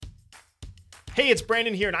Hey, it's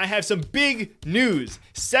Brandon here, and I have some big news.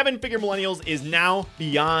 Seven Figure Millennials is now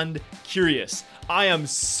beyond curious. I am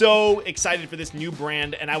so excited for this new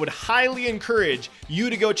brand, and I would highly encourage you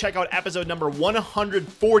to go check out episode number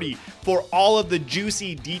 140 for all of the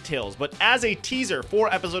juicy details. But as a teaser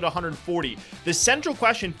for episode 140, the central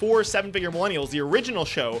question for Seven Figure Millennials, the original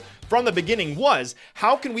show from the beginning, was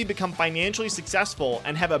how can we become financially successful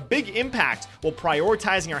and have a big impact while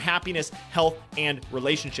prioritizing our happiness, health, and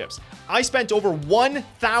relationships? I spent over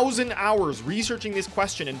 1,000 hours researching this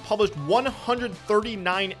question and published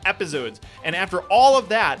 139 episodes. And after all of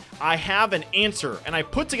that, I have an answer, and I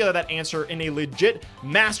put together that answer in a legit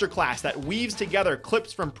masterclass that weaves together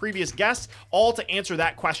clips from previous guests, all to answer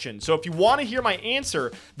that question. So if you want to hear my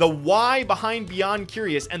answer, the why behind Beyond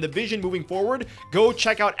Curious and the vision moving forward, go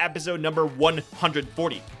check out episode number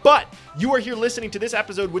 140. But you are here listening to this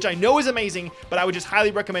episode, which I know is amazing, but I would just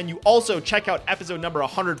highly recommend you also check out episode number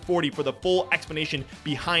 140 for the full explanation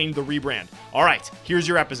behind the rebrand. All right, here's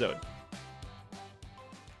your episode.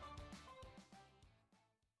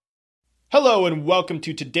 Hello and welcome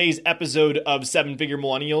to today's episode of Seven Figure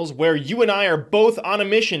Millennials, where you and I are both on a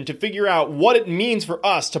mission to figure out what it means for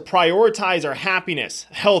us to prioritize our happiness,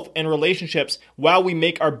 health, and relationships while we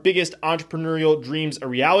make our biggest entrepreneurial dreams a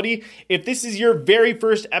reality. If this is your very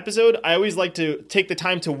first episode, I always like to take the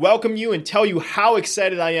time to welcome you and tell you how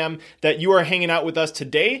excited I am that you are hanging out with us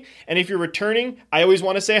today. And if you're returning, I always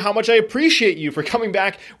want to say how much I appreciate you for coming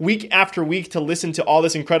back week after week to listen to all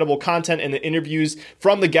this incredible content and the interviews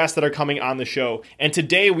from the guests that are coming on the show. And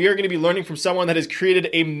today we are going to be learning from someone that has created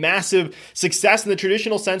a massive success in the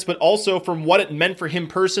traditional sense, but also from what it meant for him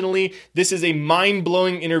personally. This is a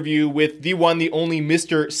mind-blowing interview with the one, the only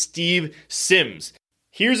Mr. Steve Sims.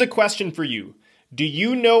 Here's a question for you. Do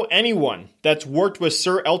you know anyone that's worked with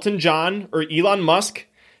Sir Elton John or Elon Musk,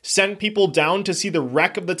 sent people down to see the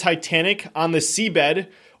wreck of the Titanic on the seabed,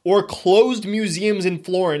 or closed museums in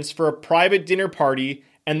Florence for a private dinner party,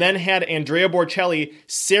 and then had Andrea Bocelli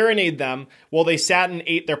serenade them while they sat and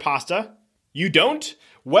ate their pasta? You don't?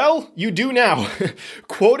 Well, you do now.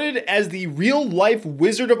 Quoted as the real-life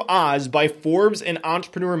Wizard of Oz by Forbes and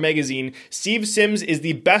Entrepreneur magazine, Steve Sims is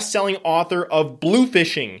the best-selling author of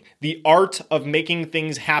Bluefishing, The Art of Making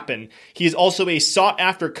Things Happen. He is also a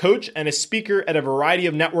sought-after coach and a speaker at a variety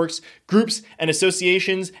of networks, groups, and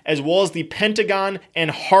associations, as well as the Pentagon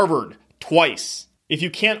and Harvard twice. If you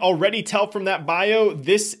can't already tell from that bio,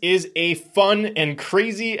 this is a fun and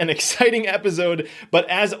crazy and exciting episode, but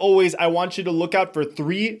as always, I want you to look out for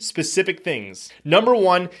three specific things. Number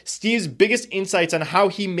one, Steve's biggest insights on how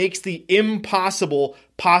he makes the impossible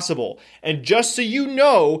possible. And just so you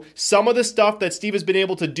know, some of the stuff that Steve has been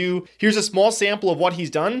able to do, here's a small sample of what he's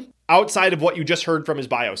done outside of what you just heard from his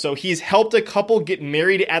bio. So he's helped a couple get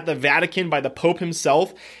married at the Vatican by the Pope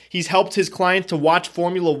himself. He's helped his clients to watch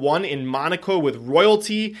Formula One in Monaco with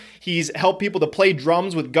royalty. He's helped people to play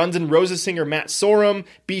drums with Guns N' Roses singer Matt Sorum,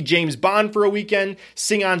 be James Bond for a weekend,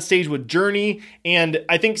 sing on stage with Journey. And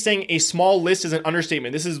I think saying a small list is an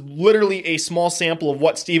understatement. This is literally a small sample of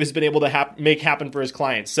what Steve has been able to make happen for his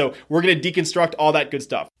clients. So we're going to deconstruct all that good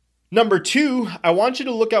stuff. Number two, I want you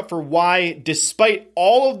to look out for why, despite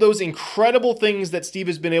all of those incredible things that Steve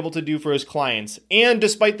has been able to do for his clients, and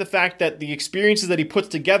despite the fact that the experiences that he puts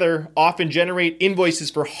together often generate invoices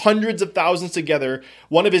for hundreds of thousands together,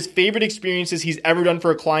 one of his favorite experiences he's ever done for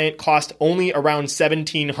a client cost only around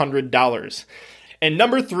 $1,700. And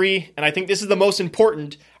number three, and I think this is the most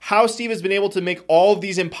important, how Steve has been able to make all of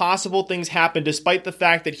these impossible things happen despite the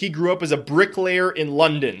fact that he grew up as a bricklayer in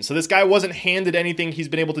London. So this guy wasn't handed anything. He's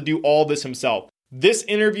been able to do all this himself. This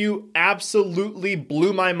interview absolutely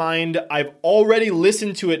blew my mind. I've already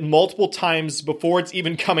listened to it multiple times before it's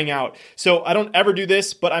even coming out. So I don't ever do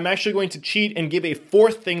this, but I'm actually going to cheat and give a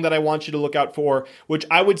fourth thing that I want you to look out for, which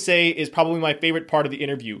I would say is probably my favorite part of the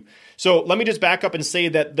interview. So let me just back up and say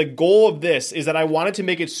that the goal of this is that I wanted to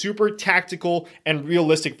make it super tactical and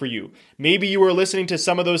realistic for you. Maybe you were listening to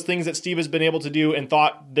some of those things that Steve has been able to do and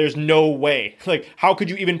thought, there's no way. Like, how could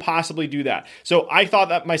you even possibly do that? So I thought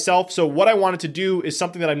that myself. So what I wanted to do is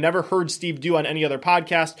something that I've never heard Steve do on any other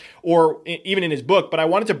podcast or even in his book, but I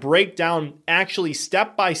wanted to break down actually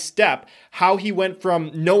step by step how he went from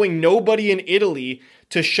knowing nobody in Italy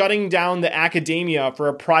to shutting down the academia for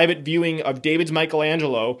a private viewing of David's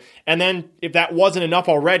Michelangelo. And then, if that wasn't enough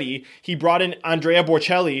already, he brought in Andrea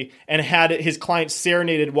Bocelli and had his clients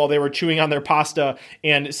serenaded while they were chewing on their pasta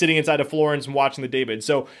and sitting inside of Florence and watching the David.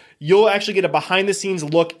 So you'll actually get a behind-the-scenes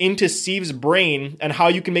look into Steve's brain and how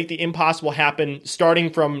you can make the impossible happen,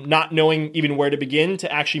 starting from not knowing even where to begin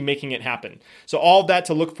to actually making it happen. So all of that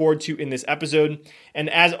to look forward to in this episode.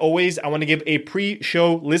 And as always, I want to give a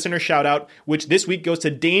pre-show listener shout-out, which this week goes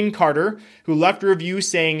to Dane Carter, who left a review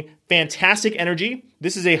saying, "Fantastic energy.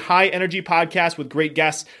 This is a high-energy podcast with great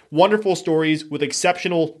guests, wonderful stories with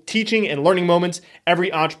exceptional teaching and learning moments.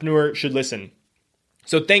 Every entrepreneur should listen."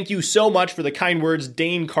 So thank you so much for the kind words,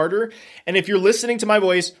 Dane Carter. And if you're listening to my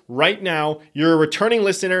voice right now, you're a returning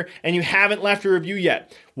listener and you haven't left a review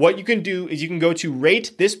yet, what you can do is you can go to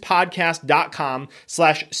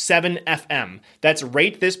ratethispodcast.com/7FM. That's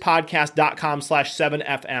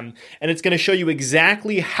ratethispodcast.com/7FM. And it's going to show you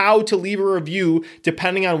exactly how to leave a review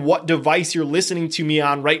depending on what device you're listening to me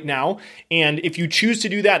on right now. And if you choose to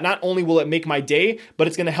do that, not only will it make my day, but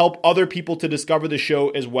it's going to help other people to discover the show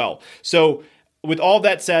as well. So with all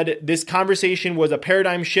that said, this conversation was a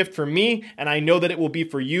paradigm shift for me, and I know that it will be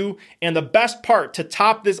for you. And the best part to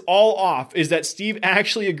top this all off is that Steve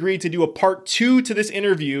actually agreed to do a part 2 to this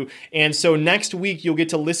interview. And so next week, you'll get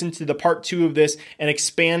to listen to the part 2 of this and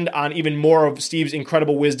expand on even more of Steve's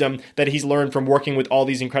incredible wisdom that he's learned from working with all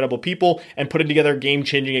these incredible people and putting together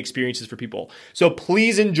game-changing experiences for people. So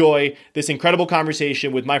please enjoy this incredible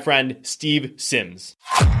conversation with my friend, Steve Sims.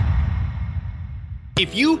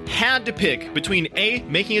 If you had to pick between A,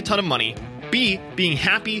 making a ton of money, B, being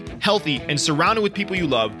happy, healthy, and surrounded with people you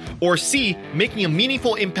love, or C, making a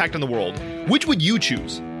meaningful impact on the world, which would you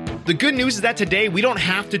choose? The good news is that today we don't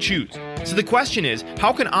have to choose. So the question is,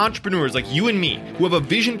 how can entrepreneurs like you and me, who have a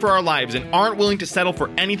vision for our lives and aren't willing to settle for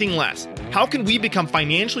anything less, how can we become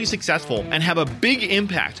financially successful and have a big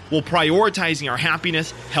impact while prioritizing our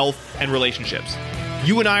happiness, health, and relationships?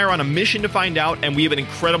 You and I are on a mission to find out, and we have an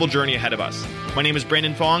incredible journey ahead of us. My name is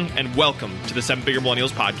Brandon Fong, and welcome to the 7 Figure Millennials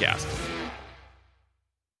podcast.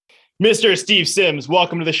 Mr. Steve Sims,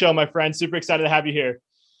 welcome to the show, my friend. Super excited to have you here.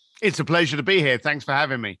 It's a pleasure to be here. Thanks for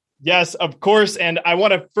having me. Yes, of course. And I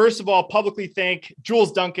want to, first of all, publicly thank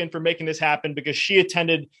Jules Duncan for making this happen because she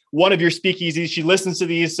attended one of your speakeasies. She listens to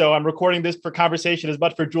these, so I'm recording this for conversation as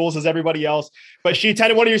much for Jules as everybody else. But she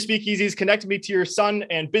attended one of your speakeasies, connected me to your son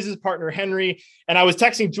and business partner, Henry. And I was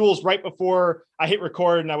texting Jules right before I hit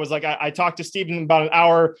record. And I was like, I talked to Steve in about an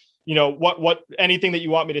hour, you know, what anything that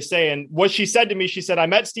you want me to say. And what she said to me, she said, I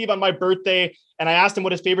met Steve on my birthday and I asked him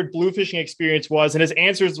what his favorite blue fishing experience was. And his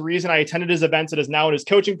answer is the reason I attended his events and is now in his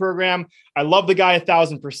coaching program. I love the guy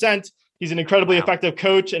 1,000%. He's an incredibly effective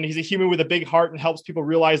coach and he's a human with a big heart and helps people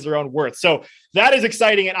realize their own worth. So that is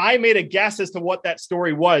exciting. And I made a guess as to what that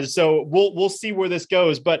story was. So we'll see where this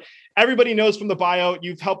goes. But everybody knows from the bio,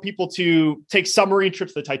 you've helped people to take submarine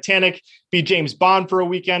trips to the Titanic, be James Bond for a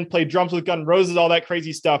weekend, play drums with Guns N' Roses, all that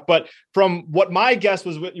crazy stuff. But from what my guess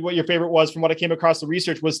was, what your favorite was, from what I came across the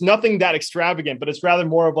research, was nothing that extravagant, but it's rather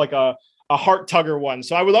more of like a heart tugger one.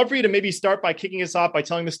 So I would love for you to maybe start by kicking us off by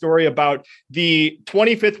telling the story about the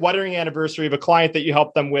 25th wedding anniversary of a client that you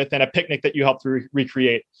helped them with and a picnic that you helped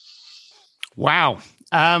recreate. Wow.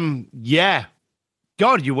 Yeah.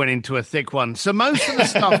 God, you went into a thick one. So most of the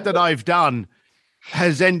stuff that I've done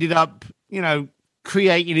has ended up,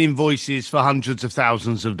 creating invoices for hundreds of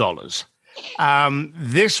thousands of dollars.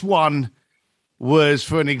 This one was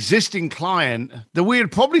for an existing client that we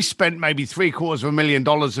had probably spent maybe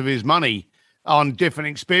 $750,000 of his money on different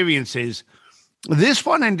experiences. This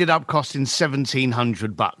one ended up costing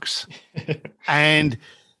 $1,700. And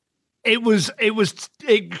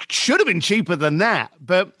it should have been cheaper than that,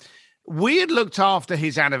 but we had looked after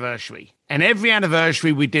his anniversary, and every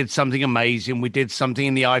anniversary we did something amazing. We did something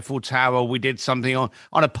in the Eiffel Tower. We did something on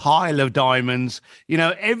a pile of diamonds.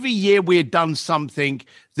 Every year we had done something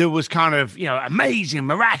that was kind of, amazing,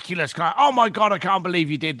 miraculous. Kind of, oh my God, I can't believe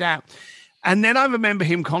you did that. And then I remember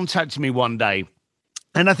him contacting me one day.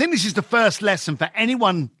 And I think this is the first lesson for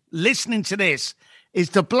anyone listening to this, is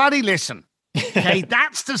to bloody listen. Okay,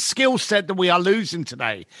 that's the skill set that we are losing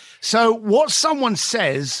today. So what someone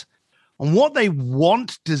says and what they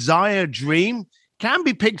want, desire, dream, can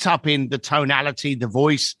be picked up in the tonality, the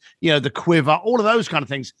voice, the quiver, all of those kind of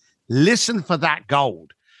things. Listen for that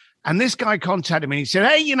gold. And this guy contacted me and he said,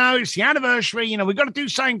 hey, it's the anniversary. We've got to do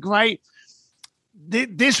something great.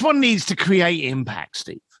 This one needs to create impact,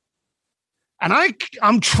 Steve. And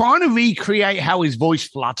I'm trying to recreate how his voice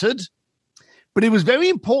fluttered, but it was very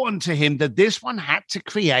important to him that this one had to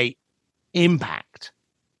create impact.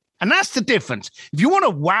 And that's the difference. If you want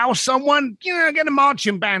to wow someone, get the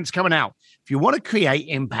marching bands coming out. If you want to create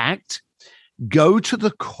impact, go to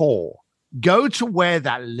the core. Go to where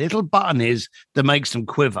that little button is that makes them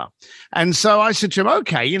quiver. And so I said to him,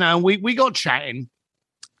 okay, we got chatting.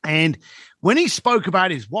 And when he spoke about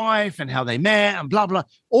his wife and how they met and blah, blah,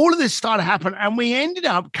 all of this started happening. And we ended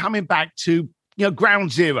up coming back to,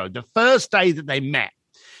 ground zero, the first day that they met.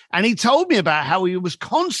 And he told me about how he was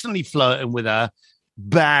constantly flirting with her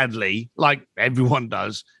badly, like everyone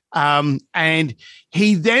does. And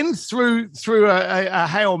he then threw a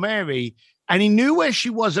Hail Mary, and he knew where she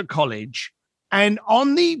was at college. And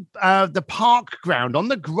on the park ground, on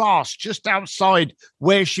the grass just outside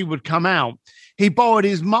where she would come out, he borrowed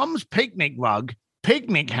his mum's picnic rug,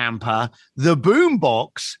 picnic hamper, the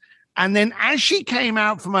boombox, and then as she came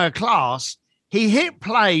out from her class, he hit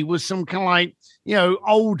play with some kind of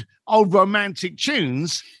old romantic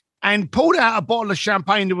tunes and pulled out a bottle of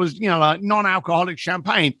champagne that was like non-alcoholic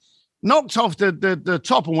champagne, knocked off the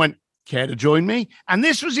top and went, "Care to join me?" And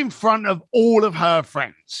this was in front of all of her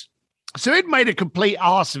friends. So he'd made a complete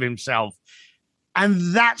arse of himself.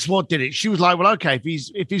 And that's what did it. She was like, well, okay,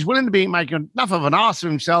 if he's willing to be making enough of an arse of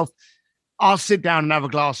himself, I'll sit down and have a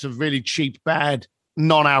glass of really cheap, bad,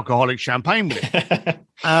 non-alcoholic champagne with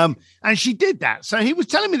him. And she did that. So he was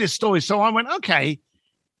telling me this story. So I went, okay,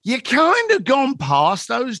 you kind of gone past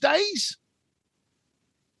those days,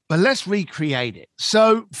 but let's recreate it.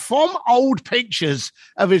 So from old pictures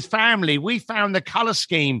of his family, we found the color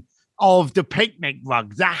scheme of the picnic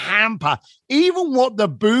rug, the hamper, even what the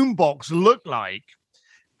boombox looked like.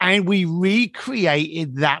 And we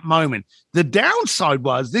recreated that moment. The downside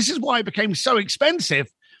was, this is why it became so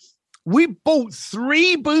expensive. We bought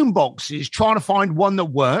 3 boomboxes trying to find one that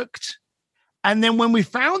worked. And then when we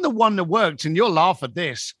found the one that worked, and you'll laugh at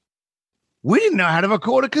this, we didn't know how to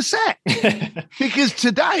record a cassette because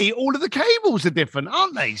today all of the cables are different,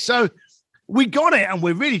 aren't they? So we got it and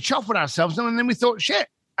we're really chuffed with ourselves. And then we thought, shit,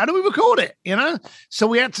 how do we record it? So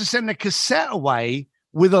we had to send the cassette away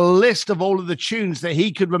with a list of all of the tunes that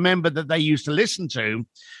he could remember that they used to listen to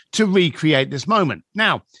recreate this moment.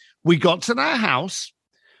 Now, we got to their house.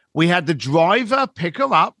 We had the driver pick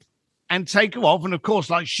her up and take her off. And of course,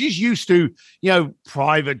 like she's used to,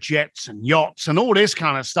 private jets and yachts and all this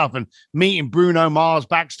kind of stuff and meeting Bruno Mars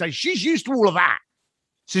backstage. She's used to all of that.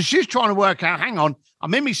 So she's trying to work out, hang on,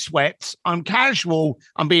 I'm in my sweats. I'm casual.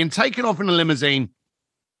 I'm being taken off in a limousine.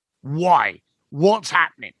 Why? What's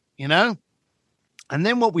happening? And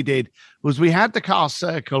then what we did was we had the car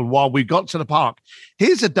circle while we got to the park.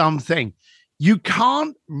 Here's a dumb thing. You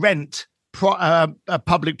can't rent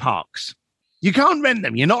public parks. You can't rent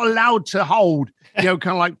them. You're not allowed to hold, kind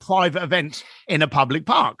of like private events in a public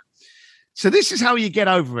park. So this is how you get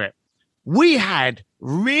over it. We had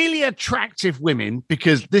really attractive women,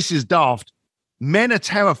 because this is daft. Men are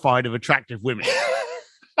terrified of attractive women.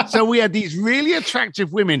 So we had these really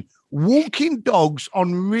attractive women walking dogs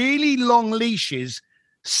on really long leashes,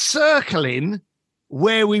 circling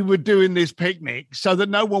where we were doing this picnic so that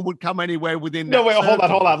no one would come anywhere within. No, wait, circle.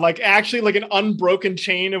 hold on. Like actually like an unbroken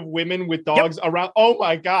chain of women with dogs around. Oh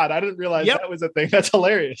my God. I didn't realize that was a thing. That's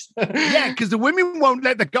hilarious. Yeah, because the women won't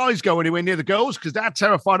let the guys go anywhere near the girls because they're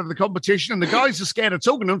terrified of the competition and the guys are scared of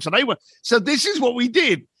talking to them. So this is what we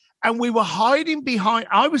did. And we were hiding behind,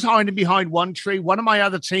 I was hiding behind one tree. One of my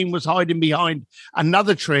other team was hiding behind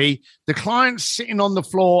another tree. The client's sitting on the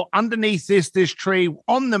floor underneath this tree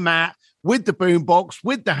on the mat with the boombox,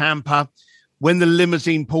 with the hamper, when the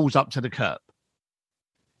limousine pulls up to the curb.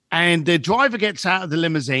 And the driver gets out of the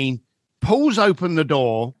limousine, pulls open the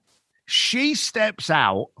door. She steps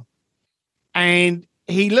out and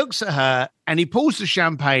he looks at her and he pulls the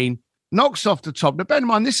champagne, knocks off the top. Now, bear in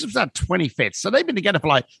mind, this is that 25th. So they've been together for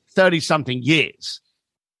like 30-something years.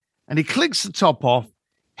 And he clicks the top off,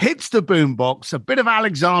 hits the boombox. A bit of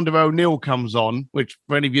Alexander O'Neill comes on, which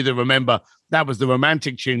for any of you that remember, that was the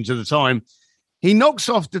romantic tunes of the time. He knocks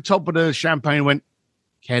off the top of the champagne and went,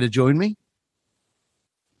 "Care to join me?"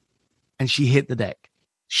 And she hit the deck.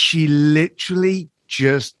 She literally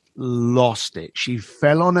just lost it. She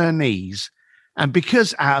fell on her knees. And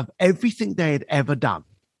because out of everything they had ever done,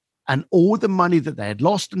 and all the money that they had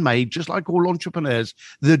lost and made, just like all entrepreneurs,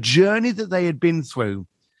 the journey that they had been through,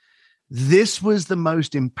 this was the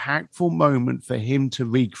most impactful moment for him to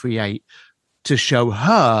recreate, to show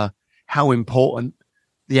her how important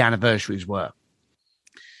the anniversaries were.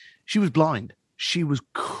 She was blind. She was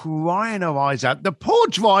crying her eyes out. The poor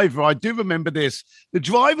driver, I do remember this. The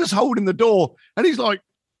driver's holding the door and he's like,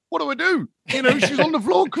 "What do I do?" She's on the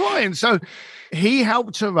floor crying. So he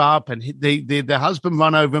helped her up, and the husband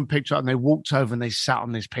ran over and picked her up, and they walked over and they sat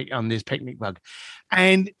on this picnic rug.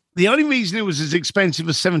 And The only reason it was as expensive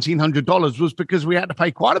as $1,700 was because we had to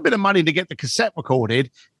pay quite a bit of money to get the cassette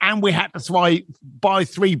recorded, and we had to buy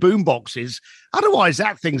 3 boom boxes. Otherwise,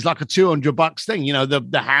 that thing's like a $200 thing,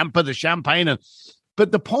 the hamper, the champagne.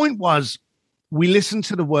 But the point was, we listened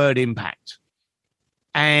to the word impact.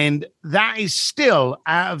 And that is still,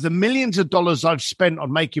 out of the millions of dollars I've spent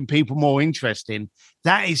on making people more interesting,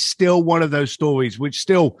 that is still one of those stories which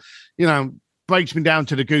still, breaks me down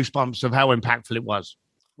to the goosebumps of how impactful it was.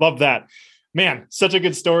 Love that. Man, such a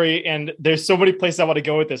good story. And there's so many places I want to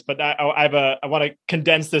go with this, but I want to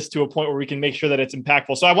condense this to a point where we can make sure that it's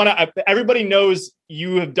impactful. So everybody knows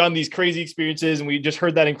you have done these crazy experiences, and we just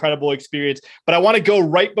heard that incredible experience, but I want to go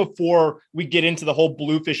right before we get into the whole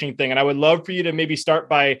blue fishing thing. And I would love for you to maybe start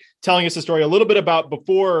by telling us a story a little bit about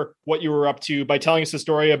before what you were up to, by telling us a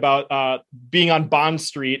story about being on Bond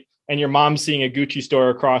Street and your mom seeing a Gucci store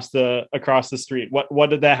across the street. What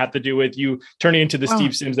did that have to do with you turning into the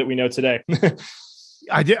Steve Sims that we know today?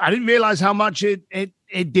 I didn't realize how much it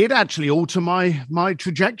did actually alter my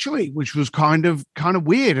trajectory, which was kind of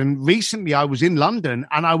weird. And recently I was in London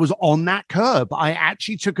and I was on that curb. I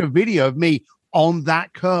actually took a video of me on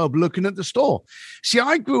that curb looking at the store. See,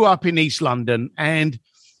 I grew up in East London, and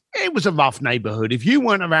it was a rough neighborhood. If you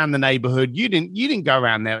weren't around the neighborhood, you didn't go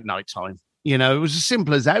around there at nighttime. It was as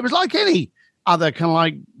simple as that. It was like any other kind of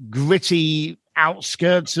like gritty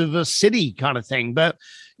outskirts of a city kind of thing. But,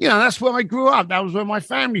 that's where I grew up. That was where my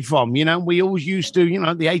family from. We always used to,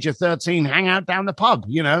 at the age of 13, hang out down the pub.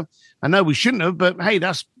 I know we shouldn't have, but hey,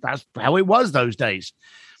 that's how it was those days.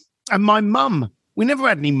 And my mum, we never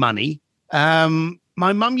had any money. My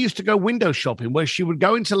mum used to go window shopping, where she would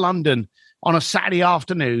go into London on a Saturday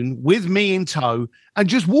afternoon with me in tow and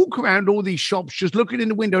just walk around all these shops, just looking in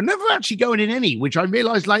the window, never actually going in any, which I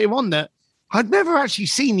realized later on that I'd never actually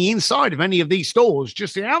seen the inside of any of these stores,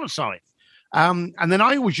 just the outside. And then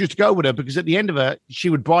I always used to go with her because at the end of it, she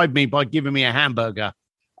would bribe me by giving me a hamburger.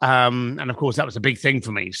 And of course, that was a big thing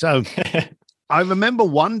for me. So I remember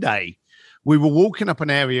one day we were walking up an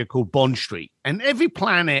area called Bond Street, and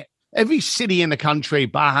every city in the country,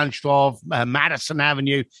 Bahnhof, Madison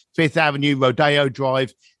Avenue, Fifth Avenue, Rodeo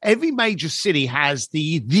Drive, every major city has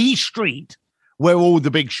the street where all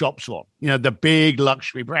the big shops were, the big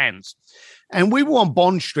luxury brands. And we were on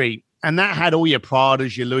Bond Street, and that had all your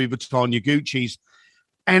Pradas, your Louis Vuitton, your Gucci's.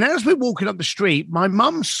 And as we're walking up the street, my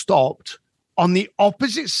mum stopped on the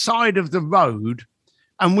opposite side of the road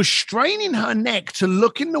and was straining her neck to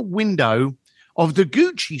look in the window of the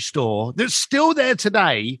Gucci store that's still there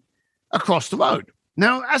today, across the road.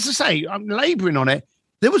 Now, as I say, I'm laboring on it.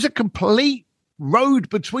 There was a complete road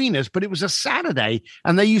between us, but it was a Saturday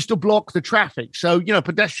and they used to block the traffic. So,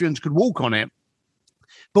 pedestrians could walk on it,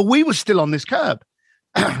 but we were still on this curb.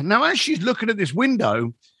 Now, as she's looking at this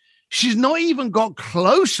window, she's not even got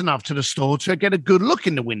close enough to the store to get a good look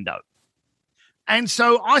in the window. And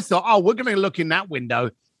so I thought, we're going to look in that window.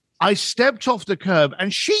 I stepped off the curb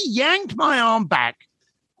and she yanked my arm back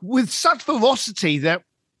with such ferocity that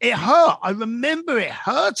it hurt. I remember it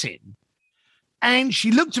hurting. And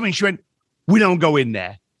she looked at me and she went, "We don't go in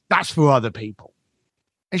there. That's for other people."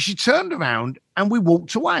 And she turned around and we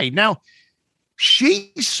walked away. Now,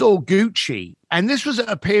 she saw Gucci, and this was at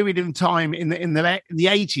a period in time in the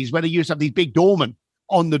 80s where they used to have these big doormen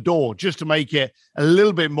on the door just to make it a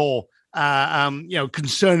little bit more,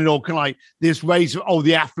 concerning, or kind of like this raise of,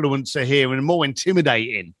 the affluents are here, and more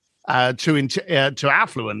intimidating to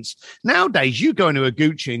affluence. Nowadays, you go into a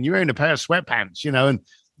Gucci and you're in a pair of sweatpants, and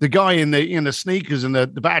the guy in the sneakers and the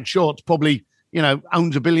bad shorts probably,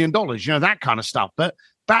 owns $1 billion, that kind of stuff. But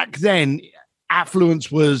back then, affluence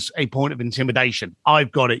was a point of intimidation.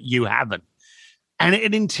 I've got it, you haven't. And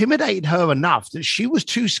it intimidated her enough that she was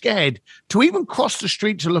too scared to even cross the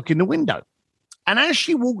street to look in the window. And as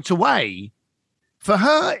she walked away, for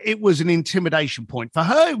her, it was an intimidation point. For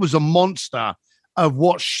her, it was a monster of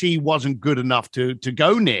what she wasn't good enough to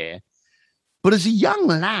go near. But as a young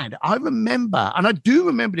lad, I remember, and I do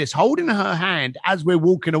remember this, holding her hand as we're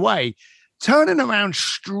walking away, turning around,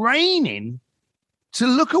 straining to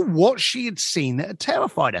look at what she had seen that had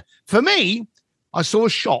terrified her. For me, I saw a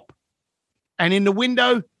shop, and in the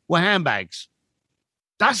window were handbags.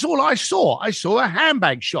 That's all I saw. I saw a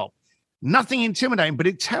handbag shop. Nothing intimidating, but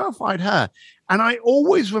it terrified her. And I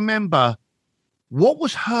always remember, what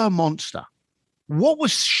was her monster? What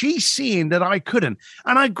was she seeing that I couldn't?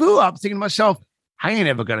 And I grew up thinking to myself, I ain't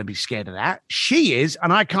ever going to be scared of that. She is,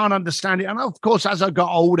 and I can't understand it. And of course, as I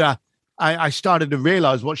got older, I started to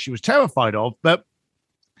realize what she was terrified of. But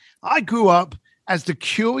I grew up as the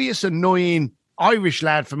curious, annoying Irish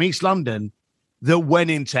lad from East London that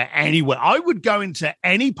went into anywhere. I would go into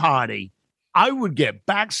any party I would get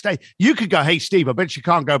backstage. You could go, hey, Steve, I bet you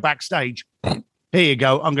can't go backstage. Here you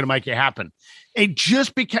go. I'm going to make it happen. It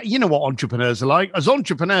just became, you know what entrepreneurs are like. As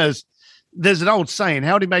entrepreneurs, there's an old saying,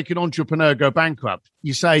 how do you make an entrepreneur go bankrupt?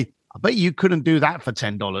 You say, I bet you couldn't do that for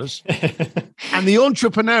 $10. And the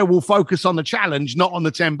entrepreneur will focus on the challenge, not on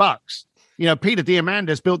the $10. You know, Peter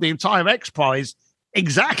Diamandis built the entire X Prize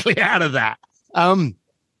exactly out of that.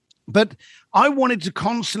 But I wanted to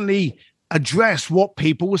constantly address what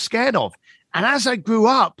people were scared of. And as I grew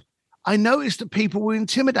up, I noticed that people were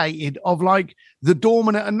intimidated of like the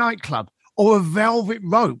doorman at a nightclub or a velvet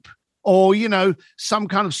rope or, you know, some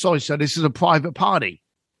kind of so this is a private party.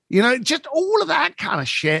 You know, just all of that kind of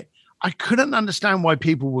shit. I couldn't understand why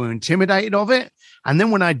people were intimidated of it. And then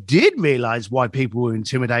when I did realize why people were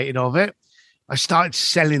intimidated of it, I started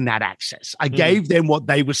selling that access. I gave them what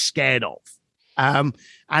they were scared of.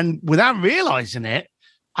 And without realizing it,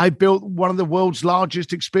 I built one of the world's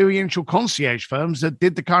largest experiential concierge firms that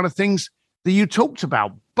did the kind of things that you talked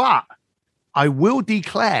about. But I will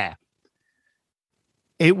declare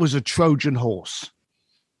it was a Trojan horse.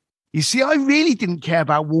 You see, I really didn't care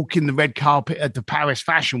about walking the red carpet at the Paris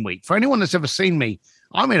Fashion Week. For anyone that's ever seen me,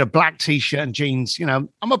 I'm in a black T-shirt and jeans. You know,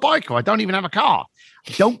 I'm a biker. I don't even have a car.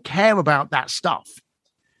 I don't care about that stuff.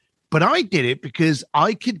 But I did it because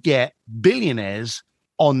I could get billionaires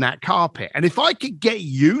on that carpet. And if I could get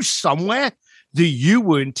you somewhere that you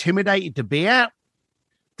were intimidated to be at,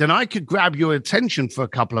 then I could grab your attention for a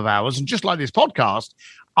couple of hours. And just like this podcast,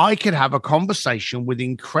 I could have a conversation with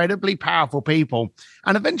incredibly powerful people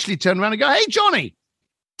and eventually turn around and go, hey, Johnny,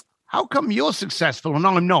 how come you're successful and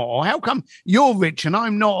I'm not? Or how come you're rich and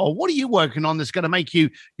I'm not? Or what are you working on that's going to make you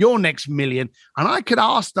your next million? And I could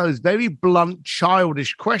ask those very blunt,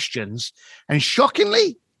 childish questions and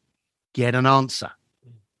shockingly get an answer.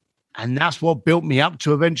 And that's what built me up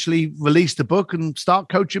to eventually release the book and start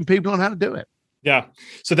coaching people on how to do it. Yeah.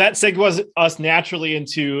 So that segues us naturally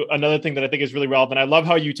into another thing that I think is really relevant. I love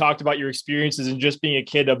how you talked about your experiences and just being a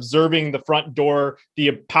kid, observing the front door, the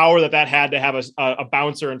power that had to have a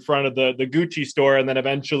bouncer in front of the Gucci store. And then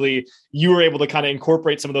eventually you were able to kind of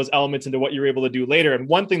incorporate some of those elements into what you were able to do later. And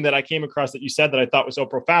one thing that I came across that you said that I thought was so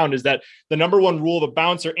profound is that the number one rule of a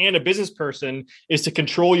bouncer and a business person is to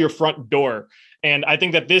control your front door. And I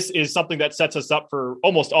think that this is something that sets us up for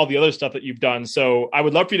almost all the other stuff that you've done. So I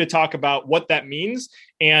would love for you to talk about what that means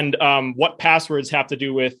and what passwords have to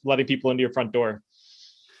do with letting people into your front door.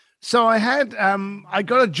 So I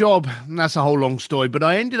got a job, and that's a whole long story, but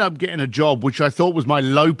I ended up getting a job, which I thought was my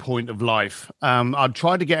low point of life. I'd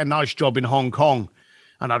tried to get a nice job in Hong Kong,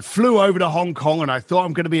 and I flew over to Hong Kong, and I thought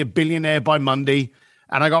I'm going to be a billionaire by Monday,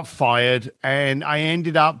 and I got fired, and I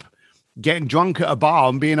ended up getting drunk at a bar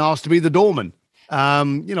and being asked to be the doorman.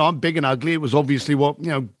 You know, I'm big and ugly. It was obviously what, you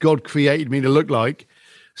know, God created me to look like.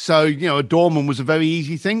 So, you know, a doorman was a very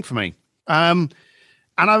easy thing for me. And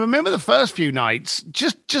I remember the first few nights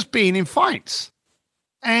just being in fights.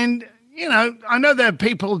 And, you know, I know there are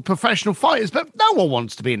people, professional fighters, but no one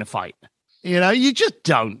wants to be in a fight. You know, you just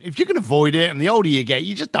don't. If you can avoid it, and the older you get,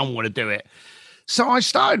 you just don't want to do it. So I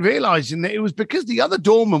started realizing that it was because the other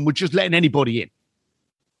doorman were just letting anybody in.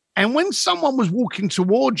 And when someone was walking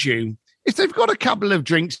towards you, if they've got a couple of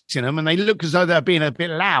drinks in them and they look as though they're being a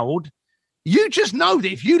bit loud, you just know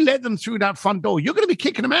that if you let them through that front door, you're going to be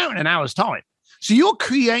kicking them out in an hour's time. So you're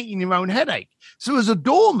creating your own headache. So as a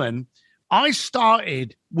doorman, I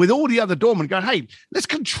started with all the other doormen going, hey, let's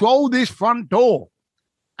control this front door.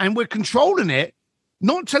 And we're controlling it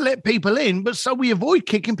not to let people in, but so we avoid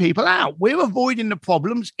kicking people out. We're avoiding the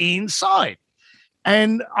problems inside.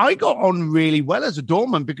 And I got on really well as a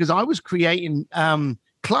doorman because I was creating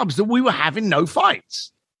clubs that we were having no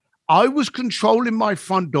fights. I was controlling my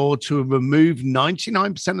front door to remove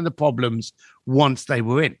 99% of the problems once they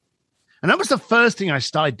were in. And that was the first thing I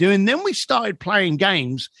started doing. Then we started playing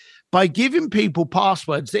games by giving people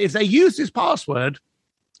passwords that if they use this password,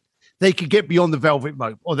 they could get beyond the velvet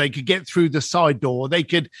rope, or they could get through the side door. They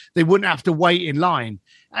wouldn't have to wait in line.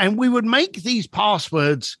 And we would make these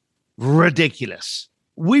passwords ridiculous.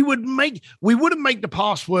 We wouldn't make the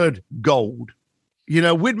password gold. You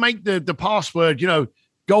know, we'd make the password, you know,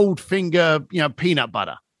 Goldfinger, you know, peanut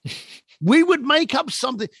butter. We would make up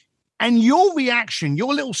something. And your reaction,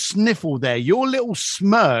 your little sniffle there, your little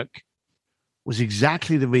smirk was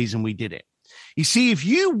exactly the reason we did it. You see, if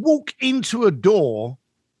you walk into a door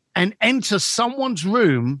and enter someone's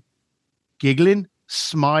room, giggling,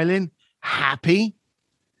 smiling, happy,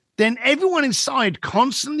 then everyone inside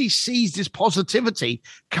constantly sees this positivity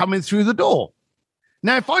coming through the door.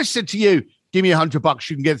 Now, if I said to you, give me $100,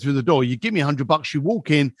 you can get through the door. You give me $100, you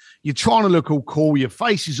walk in, you're trying to look all cool, your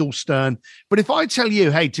face is all stern. But if I tell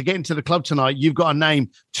you, hey, to get into the club tonight, you've got to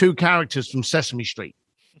name 2 characters from Sesame Street.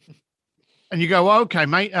 And you go, well, okay,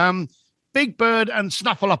 mate, Big Bird and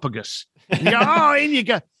Snuffleupagus. And you go, oh, in you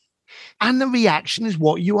go. And the reaction is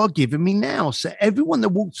what you are giving me now. So everyone that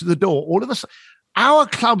walked through the door, all of us, our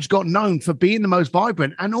clubs got known for being the most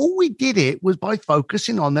vibrant. And all we did it was by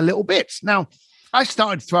focusing on the little bits. Now, I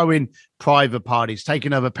started throwing private parties,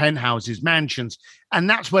 taking over penthouses, mansions. And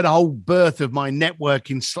that's where the whole birth of my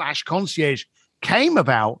networking / concierge came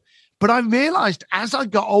about. But I realized as I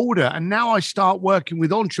got older, and now I start working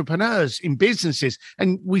with entrepreneurs in businesses.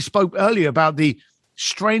 And we spoke earlier about the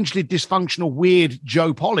strangely dysfunctional, weird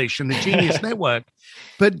Joe Polish and the Genius Network.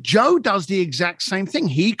 But Joe does the exact same thing.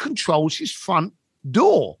 He controls his front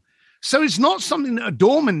door. So it's not something that a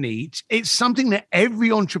doorman needs. It's something that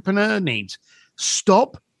every entrepreneur needs.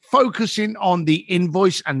 Stop focusing on the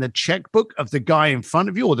invoice and the checkbook of the guy in front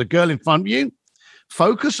of you or the girl in front of you.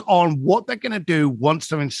 Focus on what they're going to do once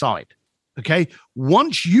they're inside. Okay.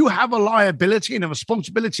 Once you have a liability and a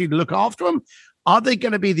responsibility to look after them, are they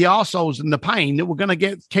going to be the arseholes and the pain that we're going to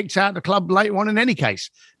get kicked out of the club later on in any case?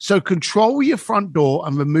 So control your front door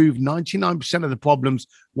and remove 99% of the problems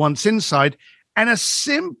once inside. And a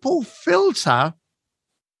simple filter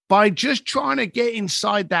by just trying to get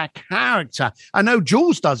inside that character. I know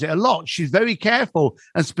Jules does it a lot. She's very careful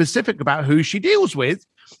and specific about who she deals with.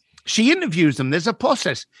 She interviews them. There's a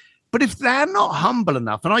process. But if they're not humble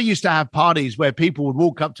enough, and I used to have parties where people would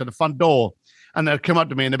walk up to the front door and they'd come up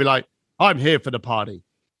to me and they'd be like, I'm here for the party.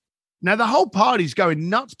 Now, the whole party's going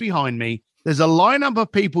nuts behind me. There's a lineup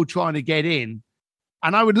of people trying to get in.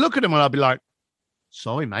 And I would look at them and I'd be like,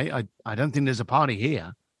 sorry, mate, I don't think there's a party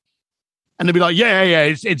here. And they'd be like, yeah,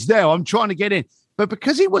 it's there. I'm trying to get in. But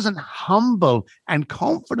because he wasn't humble and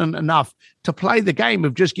confident enough to play the game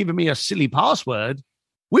of just giving me a silly password,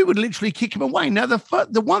 we would literally kick him away. Now,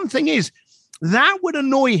 the one thing is that would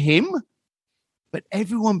annoy him, but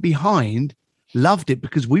everyone behind loved it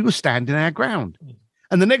because we were standing our ground.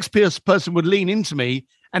 And the next person would lean into me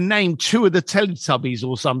and name 2 of the Teletubbies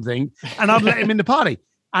or something, and I'd let him in the party.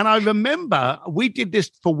 And I remember we did this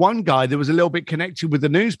for one guy that was a little bit connected with the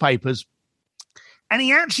newspapers, and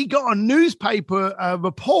he actually got a newspaper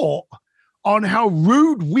report on how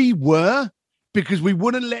rude we were because we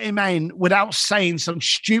wouldn't let him in without saying some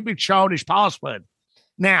stupid childish password.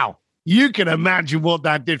 Now, you can imagine what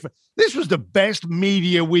that did for. This was the best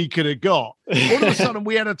media we could have got. All of a sudden,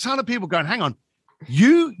 we had a ton of people going, hang on,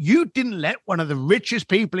 you didn't let one of the richest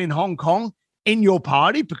people in Hong Kong in your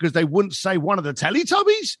party because they wouldn't say one of the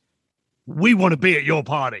Teletubbies? We want to be at your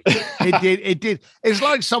party. It did. It's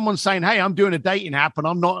like someone saying, hey, I'm doing a dating app and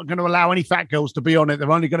I'm not going to allow any fat girls to be on it.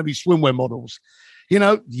 They're only going to be swimwear models. You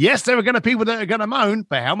know, yes, there are going to be people that are going to moan,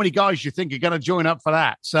 but how many guys do you think are going to join up for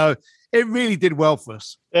that? So it really did well for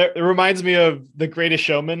us. It reminds me of The Greatest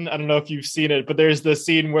Showman. I don't know if you've seen it, but there's the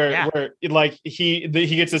scene where like he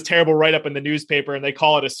gets this terrible write-up in the newspaper and they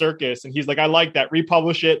call it a circus. And he's like, I like that.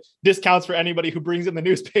 Republish it. Discounts for anybody who brings in the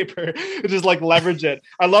newspaper. Just like leverage it.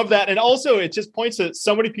 I love that. And also it just points to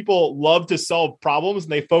so many people love to solve problems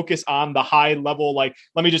and they focus on the high level, like,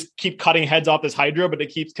 let me just keep cutting heads off this Hydra, but it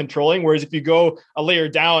keeps controlling. Whereas if you go a layer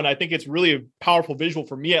down, I think it's really a powerful visual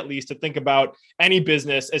for me, at least, to think about any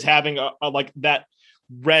business as having a like that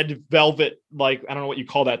red velvet, like, I don't know what you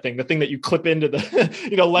call that thing, the thing that you clip into the,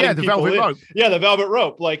 letting the people velvet in. rope. Yeah, the velvet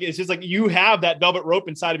rope. Like, it's just like you have that velvet rope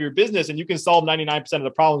inside of your business and you can solve 99% of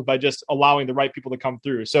the problems by just allowing the right people to come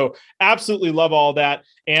through. So absolutely love all that.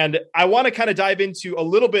 And I want to kind of dive into a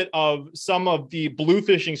little bit of some of the blue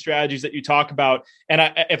fishing strategies that you talk about.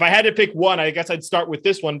 And if I had to pick one, I guess I'd start with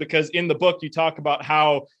this one, because in the book, you talk about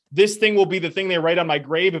how this thing will be the thing they write on my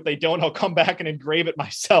grave. If they don't, I'll come back and engrave it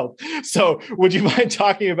myself. So would you mind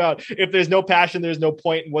talking about if there's no passion, there's no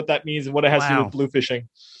point, and what that means and what it has to do with blue fishing?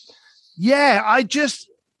 Yeah,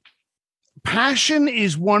 passion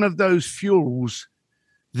is one of those fuels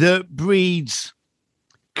that breeds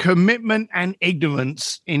commitment and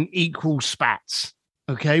ignorance in equal spats.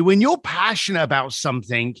 Okay. When you're passionate about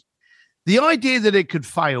something, the idea that it could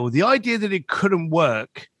fail, the idea that it couldn't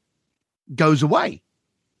work goes away.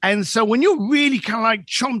 And so when you're really kind of like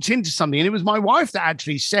chomped into something, and it was my wife that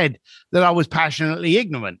actually said that I was passionately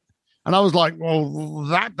ignorant. And I was like, well,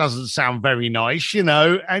 that doesn't sound very nice,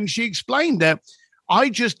 And she explained that I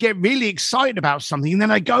just get really excited about something and then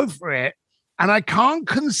I go for it. And I can't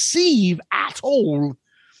conceive at all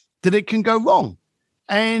that it can go wrong.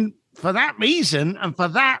 And for that reason, and for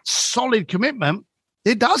that solid commitment,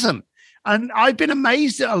 it doesn't. And I've been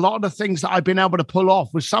amazed at a lot of the things that I've been able to pull off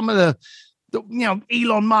with some of the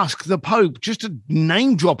Elon Musk, the Pope, just to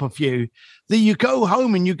name drop a few, that you go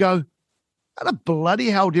home and you go, how the bloody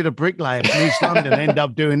hell did a bricklayer from East London end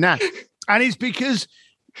up doing that? And it's because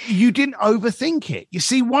you didn't overthink it. You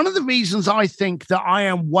see, one of the reasons I think that I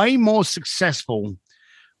am way more successful,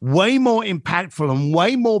 way more impactful, and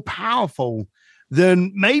way more powerful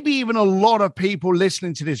than maybe even a lot of people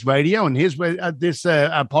listening to this radio, and here's where this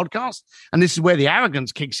podcast, and this is where the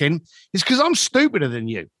arrogance kicks in, is because I'm stupider than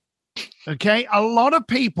you. Okay, a lot of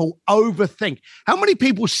people overthink. How many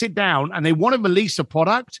people sit down and they want to release a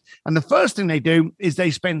product, and the first thing they do is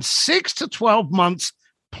they spend 6 to 12 months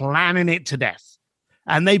planning it to death,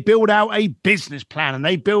 and they build out a business plan, and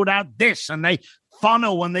they build out this, and they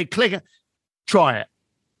funnel, and they click it. Try it.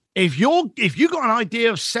 If you got an idea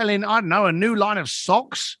of selling, I don't know, a new line of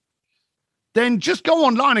socks, then just go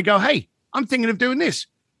online and go, hey, I'm thinking of doing this.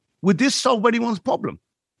 Would this solve anyone's problem?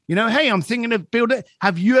 Hey, I'm thinking of building.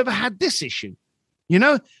 Have you ever had this issue?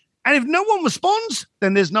 And if no one responds,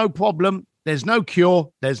 then there's no problem. There's no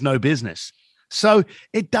cure. There's no business. So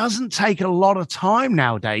it doesn't take a lot of time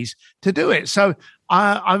nowadays to do it. So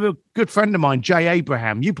I have a good friend of mine, Jay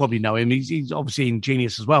Abraham. You probably know him. He's obviously in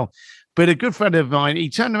Genius as well. But a good friend of mine, he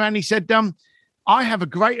turned around and he said, I have a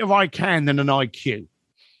greater I can than an IQ.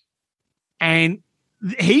 And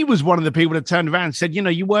he was one of the people that turned around and said,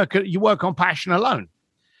 you work on passion alone.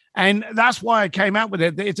 And that's why I came out with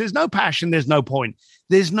it. If there's no passion, there's no point.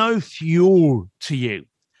 There's no fuel to you.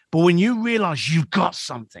 But when you realize you've got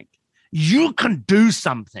something, you can do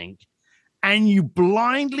something, and you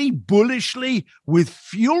blindly, bullishly, with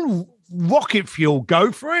fuel, rocket fuel,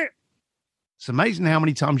 go for it, it's amazing how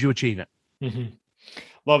many times you achieve it. Mm-hmm.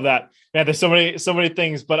 Love that. Yeah, there's so many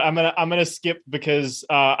things, but I'm gonna skip because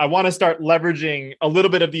I want to start leveraging a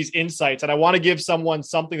little bit of these insights, and I want to give someone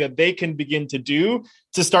something that they can begin to do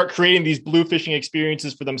to start creating these blue fishing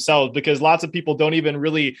experiences for themselves, because lots of people don't even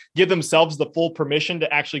really give themselves the full permission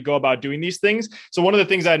to actually go about doing these things. So one of the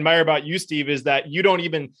things I admire about you, Steve, is that you don't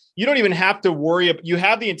even have to worry. You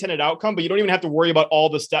have the intended outcome, but you don't even have to worry about all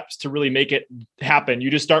the steps to really make it happen.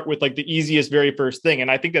 You just start with like the easiest, very first thing.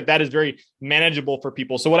 And I think that is very manageable for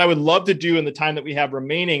people. So what I would love to do in the time that we have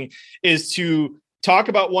remaining is to talk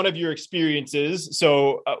about one of your experiences.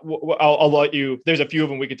 So I'll let you, there's a few of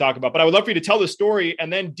them we could talk about, but I would love for you to tell the story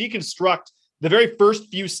and then deconstruct the very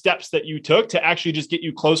first few steps that you took to actually just get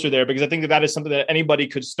you closer there, because I think that is something that anybody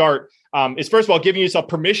could start. Is first of all, giving yourself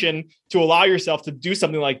permission to allow yourself to do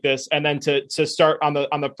something like this, and then to start on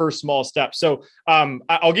the first small step. So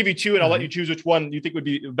I'll give you two, and I'll let you choose which one you think would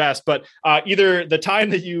be the best. But either the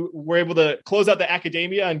time that you were able to close out the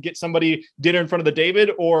academia and get somebody dinner in front of the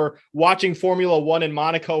David, or watching Formula One in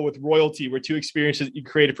Monaco with royalty, were two experiences that you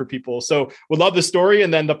created for people. So would love the story,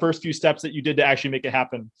 and then the first few steps that you did to actually make it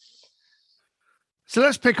happen. So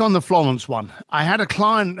let's pick on the Florence one. I had a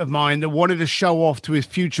client of mine that wanted to show off to his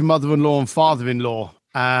future mother-in-law and father-in-law,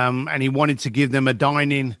 and he wanted to give them a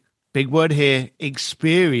dining, big word here,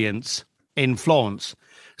 experience in Florence.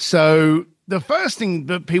 So the first thing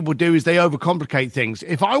that people do is they overcomplicate things.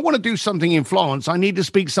 If I want to do something in Florence, I need to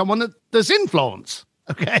speak to someone that's in Florence.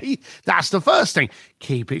 Okay, that's the first thing.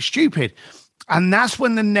 Keep it stupid. And that's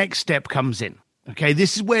when the next step comes in. Okay,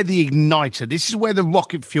 this is where the igniter, this is where the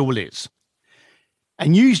rocket fuel is.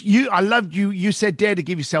 And I loved you. You said dare to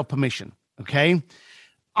give yourself permission. Okay.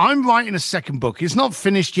 I'm writing a second book. It's not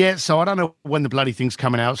finished yet, so I don't know when the bloody thing's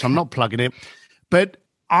coming out, so I'm not plugging it. But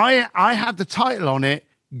I have the title on it,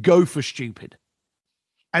 Go for Stupid.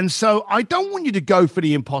 And so I don't want you to go for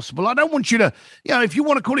the impossible. I don't want you to, if you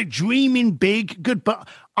want to call it dreaming big, good. But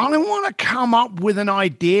I want to come up with an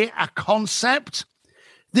idea, a concept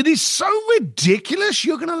that is so ridiculous,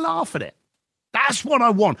 you're going to laugh at it. That's what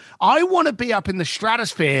I want. I want to be up in the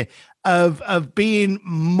stratosphere of being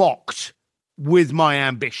mocked with my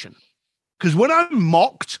ambition. Because when I'm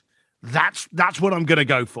mocked, that's what I'm going to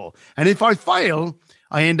go for. And if I fail,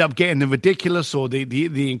 I end up getting the ridiculous or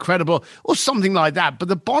the incredible or something like that. But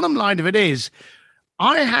the bottom line of it is,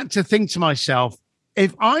 I had to think to myself,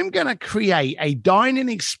 if I'm going to create a dining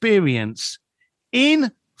experience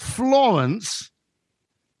in Florence,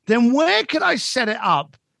 then where could I set it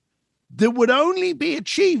up that would only be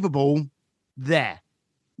achievable there?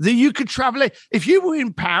 That you could travel it. If you were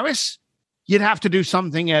in Paris, you'd have to do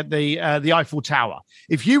something at the Eiffel Tower.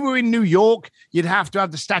 If you were in New York, you'd have to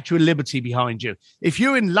have the Statue of Liberty behind you. If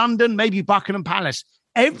you're in London, maybe Buckingham Palace.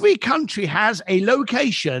 Every country has a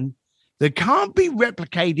location that can't be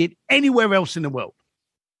replicated anywhere else in the world.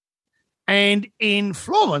 And in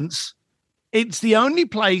Florence, it's the only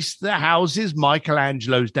place that houses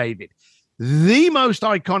Michelangelo's David, the most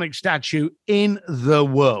iconic statue in the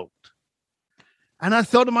world. And I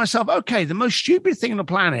thought to myself, okay, the most stupid thing on the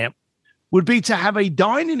planet would be to have a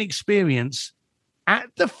dining experience at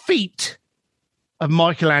the feet of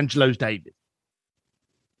Michelangelo's David.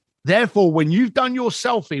 Therefore, when you've done your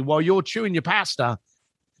selfie while you're chewing your pasta,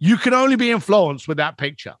 you can only be influenced with that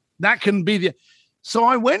picture. That can be the... So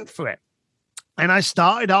I went for it. And I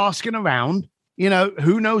started asking around,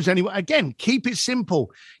 who knows anyone? Again, keep it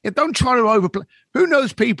simple. Don't try to overplay. Who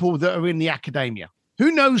knows people that are in the academia?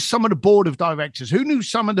 Who knows some of the board of directors? Who knew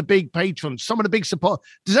some of the big patrons, some of the big support?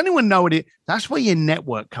 Does anyone know it? That's where your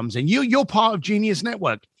network comes in. You're part of Genius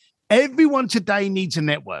Network. Everyone today needs a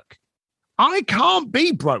network. I can't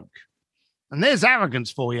be broke. And there's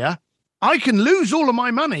arrogance for you. I can lose all of my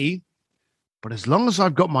money, but as long as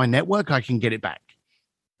I've got my network, I can get it back.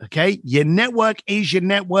 Okay? Your network is your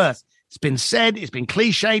net worth. It's been said, it's been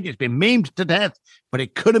cliched, it's been memed to death, but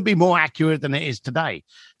it couldn't be more accurate than it is today.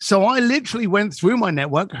 So I literally went through my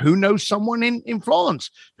network. Who knows someone in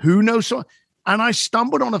Florence? Who knows someone? And I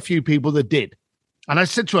stumbled on a few people that did. And I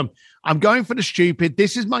said to them, I'm going for the stupid.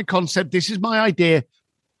 This is my concept. This is my idea.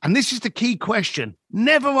 And this is the key question.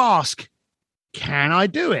 Never ask, can I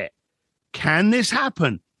do it? Can this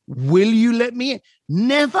happen? Will you let me in?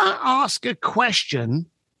 Never ask a question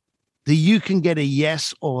that you can get a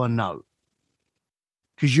yes or a no,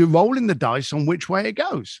 because you're rolling the dice on which way it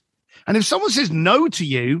goes. And if someone says no to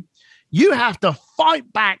you, you have to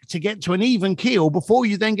fight back to get to an even keel before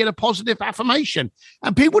you then get a positive affirmation.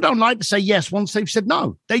 And people don't like to say yes once they've said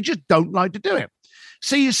no. They just don't like to do it.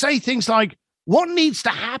 So you say things like, what needs to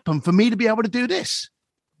happen for me to be able to do this?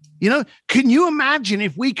 Can you imagine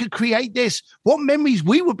if we could create this, what memories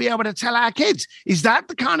we would be able to tell our kids? Is that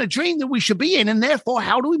the kind of dream that we should be in? And therefore,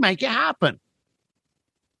 how do we make it happen?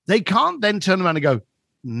 They can't then turn around and go,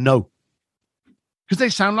 no, because they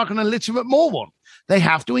sound like an illiterate moron. They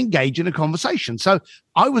have to engage in a conversation. So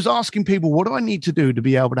I was asking people, what do I need to do to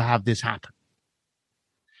be able to have this happen?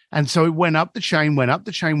 And so it went up the chain, went up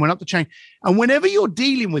the chain, went up the chain. And whenever you're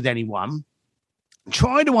dealing with anyone,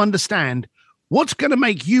 try to understand, what's going to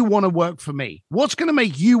make you want to work for me? What's going to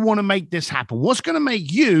make you want to make this happen? What's going to make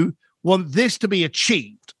you want this to be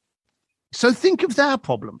achieved? So think of their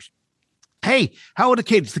problems. Hey, how are the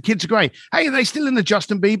kids? The kids are great. Hey, are they still in the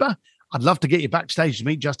Justin Bieber? I'd love to get you backstage to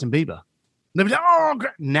meet Justin Bieber. And they'll be like, oh,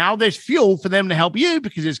 great. Now there's fuel for them to help you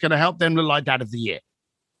because it's going to help them look like Dad of the Year.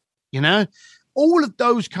 All of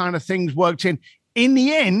those kind of things worked in. In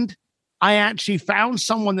the end, I actually found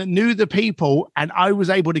someone that knew the people, and I was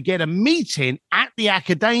able to get a meeting at the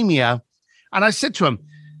academia. And I said to him,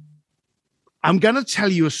 I'm going to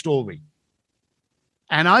tell you a story.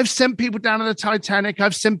 And I've sent people down to the Titanic.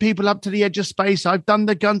 I've sent people up to the edge of space. I've done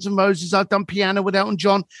the Guns N' Roses. I've done piano with Elton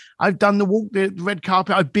John. I've done the red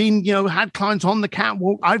carpet. I've been, had clients on the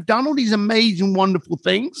catwalk. I've done all these amazing, wonderful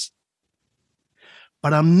things.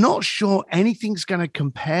 But I'm not sure anything's going to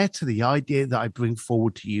compare to the idea that I bring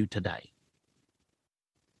forward to you today.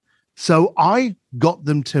 So I got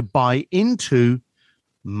them to buy into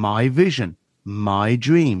my vision, my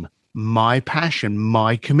dream, my passion,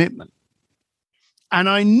 my commitment. And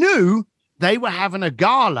I knew they were having a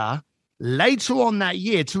gala later on that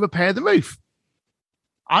year to repair the roof.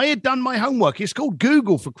 I had done my homework. It's called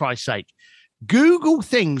Google, for Christ's sake. Google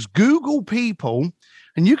things, Google people,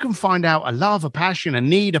 and you can find out a love, a passion, a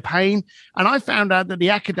need, a pain. And I found out that the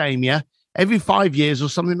academia, every 5 years or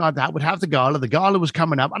something like that, would have the gala. The gala was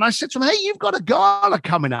coming up. And I said to them, hey, you've got a gala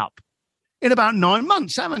coming up in about 9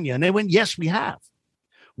 months, haven't you? And they went, yes, we have.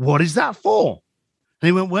 What is that for? And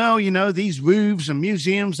they went, well, these roofs and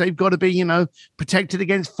museums, they've got to be, protected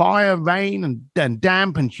against fire, rain, and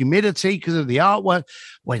damp and humidity because of the artwork.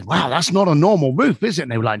 Well, wow, that's not a normal roof, is it?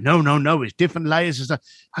 And they were like, no, it's different layers and stuff.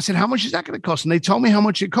 I said, how much is that going to cost? And they told me how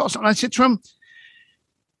much it costs. And I said to them,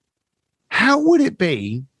 how would it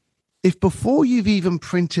be if before you've even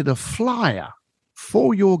printed a flyer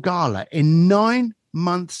for your gala in 9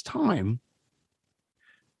 months' time,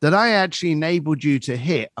 that I actually enabled you to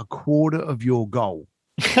hit a quarter of your goal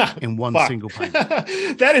in one single payment?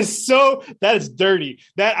 That is dirty.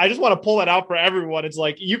 That I just want to pull that out for everyone. It's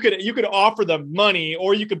like you could offer them money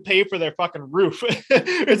or you could pay for their fucking roof.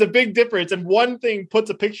 There's a big difference. And one thing puts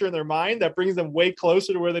a picture in their mind that brings them way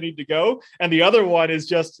closer to where they need to go. And the other one is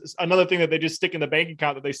just another thing that they just stick in the bank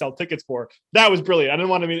account that they sell tickets for. That was brilliant. I didn't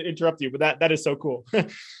want to interrupt you, but that is so cool.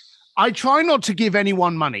 I try not to give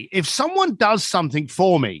anyone money. If someone does something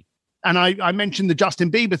for me, and I mentioned the Justin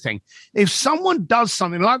Bieber thing. If someone does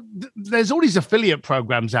something like, there's all these affiliate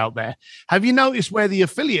programs out there. Have you noticed where the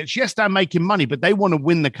affiliates, yes, they're making money, but they want to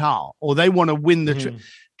win the car or they want to win the trip.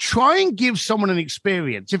 try and give someone an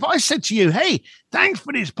experience. If I said to you, hey, thanks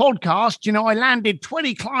for this podcast, I landed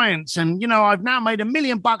 20 clients and, I've now made $1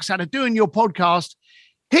 million out of doing your podcast.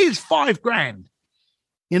 Here's $5,000,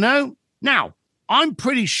 Now, I'm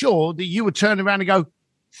pretty sure that you would turn around and go,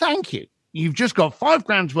 thank you. You've just got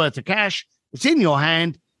 $5,000 worth of cash. It's in your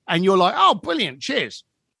hand. And you're like, oh, brilliant. Cheers.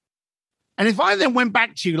 And if I then went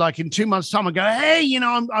back to you like in 2 months' time and go, hey,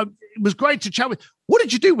 it was great to chat with. What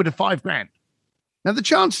did you do with the $5,000? Now, the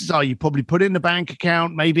chances are you probably put it in the bank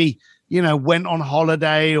account, maybe, went on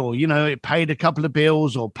holiday or, it paid a couple of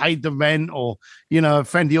bills or paid the rent or, a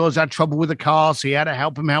friend of yours had trouble with a car. So you had to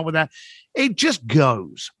help him out with that. It just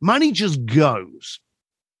goes. Money just goes.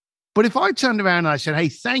 But if I turned around and I said, hey,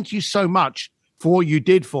 thank you so much for what you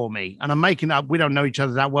did for me. And I'm making up, we don't know each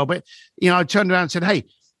other that well, but, I turned around and said, hey,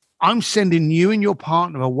 I'm sending you and your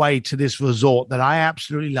partner away to this resort that I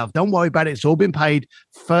absolutely love. Don't worry about it. It's all been paid,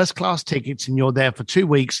 first class tickets, and you're there for 2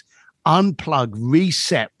 weeks. Unplug,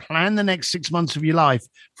 reset, plan the next 6 months of your life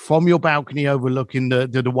from your balcony overlooking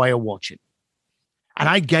the whale watching. And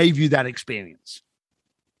I gave you that experience.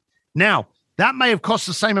 Now, that may have cost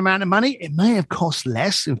the same amount of money. It may have cost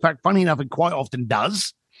less. In fact, funny enough, it quite often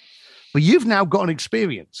does. But you've now got an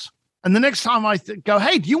experience. And the next time I go,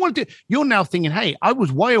 hey, do you want to? You're now thinking, hey, I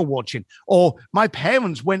was whale watching, or my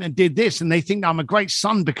parents went and did this, and they think I'm a great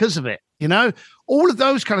son because of it. All of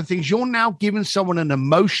those kind of things. You're now giving someone an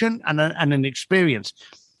emotion and an experience.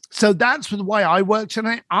 So that's the way I worked on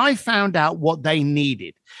it. I found out what they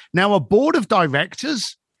needed. Now, a board of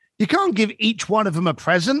directors, you can't give each one of them a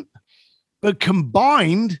present, but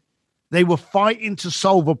combined, they were fighting to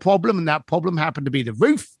solve a problem, and that problem happened to be the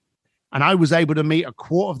roof. And I was able to meet a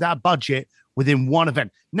quarter of that budget within one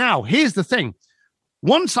event. Now, here's the thing.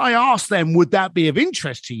 Once I asked them, would that be of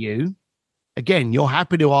interest to you? Again, you're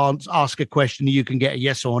happy to ask a question. You can get a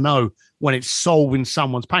yes or no when it's solving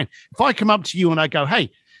someone's pain. If I come up to you and I go,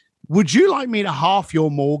 hey, would you like me to half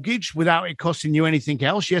your mortgage without it costing you anything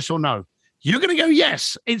else? Yes or no? You're going to go,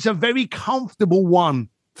 yes. It's a very comfortable one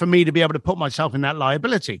for me to be able to put myself in that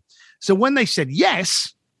liability. So when they said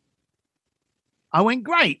yes, I went,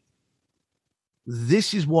 great.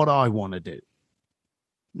 This is what I want to do.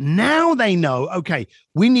 Now they know, okay,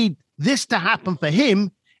 we need this to happen for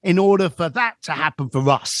him in order for that to happen for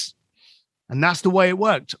us. And that's the way it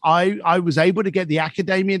worked. I was able to get the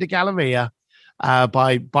Accademia de Galleria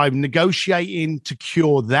by negotiating to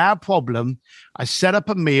cure their problem. I set up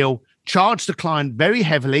a meal, charged the client very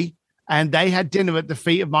heavily, and they had dinner at the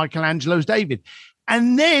feet of Michelangelo's David.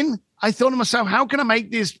 And then I thought to myself, how can I make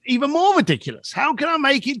this even more ridiculous? How can I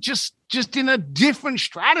make it just in a different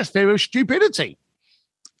stratosphere of stupidity?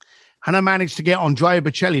 And I managed to get Andrea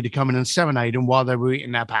Bocelli to come in and serenade them while they were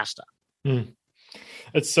eating their pasta.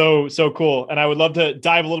 It's so cool. And I would love to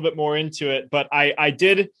dive a little bit more into it, but I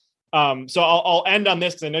did. So I'll end on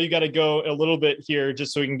this because I know you got to go a little bit here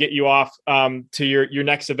just so we can get you off to your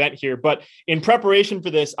next event here. But in preparation for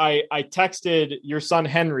this, I texted your son,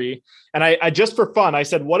 Henry, and I just for fun, I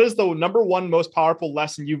said, what is the number one most powerful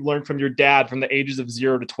lesson you've learned from your dad from the ages of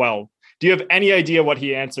 0 to 12? Do you have any idea what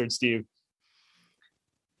he answered, Steve?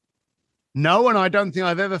 No, and I don't think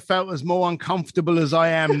I've ever felt as more uncomfortable as I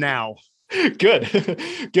am now. Good.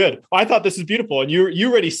 Good. I thought this is beautiful. And you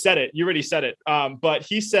already said it. But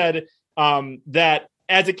he said that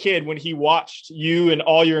as a kid, when he watched you and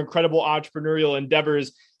all your incredible entrepreneurial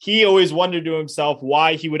endeavors, he always wondered to himself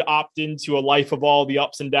why he would opt into a life of all the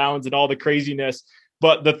ups and downs and all the craziness.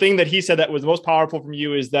 But the thing that he said that was most powerful from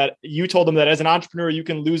you is that you told him that as an entrepreneur, you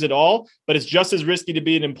can lose it all, but it's just as risky to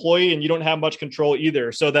be an employee and you don't have much control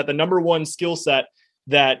either. So that the number one skill set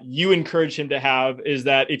that you encourage him to have is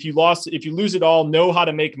that if you lose it all, know how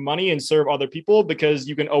to make money and serve other people because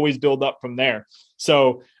you can always build up from there.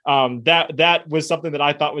 So that was something that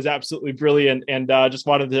I thought was absolutely brilliant. And just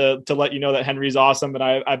wanted to let you know that Henry's awesome. And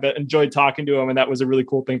I've enjoyed talking to him. And that was a really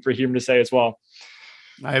cool thing for him to say as well.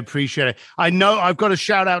 I appreciate it. I know I've got to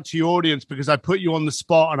shout out to your audience because I put you on the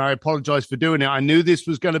spot and I apologize for doing it. I knew this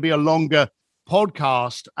was going to be a longer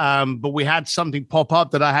podcast, but we had something pop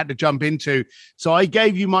up that I had to jump into. So I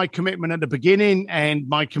gave you my commitment at the beginning and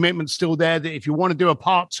my commitment's still there that if you want to do a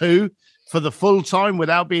part 2 for the full time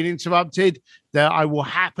without being interrupted, that I will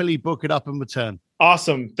happily book it up and return.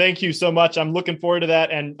 Awesome. Thank you so much. I'm looking forward to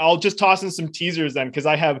that. And I'll just toss in some teasers then, because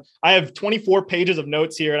I have 24 pages of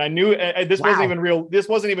notes here. And I knew this wasn't even real. This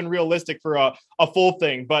wasn't even realistic for a full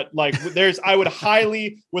thing. But like I would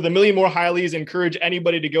highly, with a million more highlies, encourage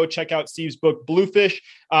anybody to go check out Steve's book, Bluefish,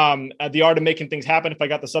 The Art of Making Things Happen, if I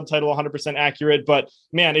got the subtitle 100% accurate. But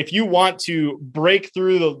man, if you want to break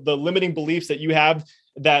through the limiting beliefs that you have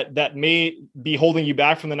that may be holding you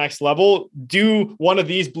back from the next level, do one of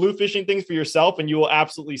these blue fishing things for yourself, and you will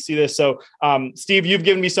absolutely see this. So, Steve, you've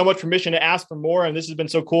given me so much permission to ask for more, and this has been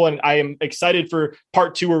so cool. And I am excited for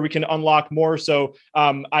part 2 where we can unlock more. So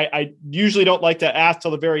I usually don't like to ask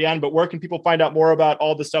till the very end, but where can people find out more about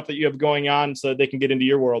all the stuff that you have going on so that they can get into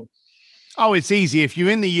your world? Oh, it's easy. If you're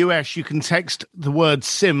in the US, you can text the word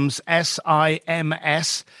SIMS,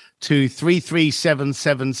 SIMS, to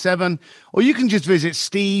 33777, or you can just visit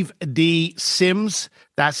Steve D. Sims,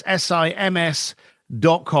 that's SIMS.com,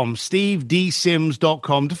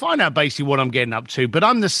 stevedsims.com, to find out basically what I'm getting up to. But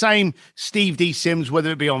I'm the same Steve D. Sims,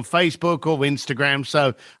 whether it be on Facebook or Instagram,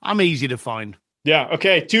 so I'm easy to find. Yeah.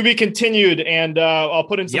 Okay. To be continued. And I'll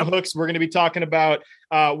put in some hooks. We're going to be talking about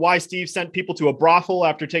why Steve sent people to a brothel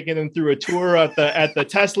after taking them through a tour at the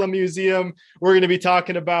Tesla Museum. We're going to be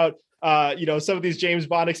talking about some of these James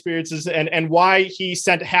Bond experiences and why he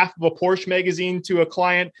sent half of a Porsche magazine to a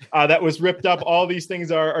client that was ripped up. All these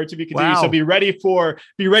things are to be continued. Wow. So be ready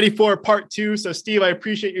for part 2. So Steve, I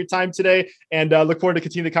appreciate your time today and look forward to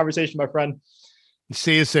continue the conversation, my friend.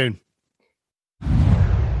 See you soon.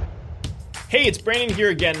 Hey, it's Brandon here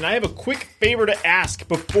again, and I have a quick favor to ask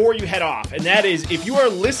before you head off, and that is if you are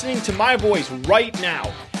listening to my voice right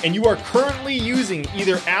now and you are currently using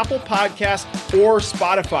either Apple Podcasts or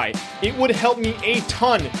Spotify, it would help me a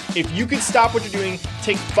ton if you could stop what you're doing,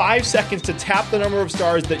 take 5 seconds to tap the number of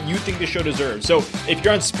stars that you think the show deserves. So if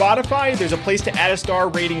you're on Spotify, there's a place to add a star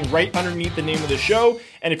rating right underneath the name of the show.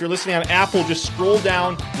 And if you're listening on Apple, just scroll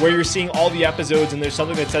down where you're seeing all the episodes and there's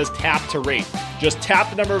something that says tap to rate. Just tap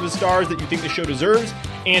the number of the stars that you think the show deserves.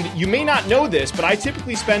 And you may not know this, but I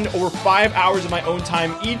typically spend over 5 hours of my own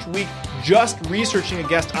time each week just researching a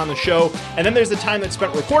guest on the show. And then there's the time that's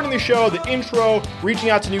spent recording the show, the intro,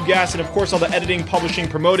 reaching out to new guests, and of course all the editing, publishing,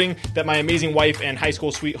 promoting that my amazing wife and high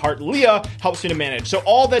school sweetheart Leah helps me to manage. So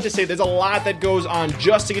all that to say, there's a lot that goes on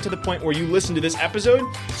just to get to the point where you listen to this episode.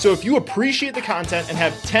 So if you appreciate the content and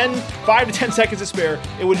have 5 to 10 seconds to spare,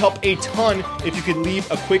 it would help a ton if you could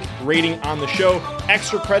leave a quick rating on the show.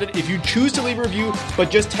 Extra credit if you choose to leave a review,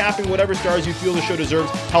 but just tapping whatever stars you feel the show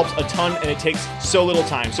deserves helps a ton, and it takes so little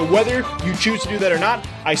time. So whether you choose to do that or not,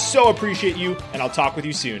 I so appreciate you, and I'll talk with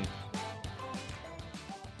you soon.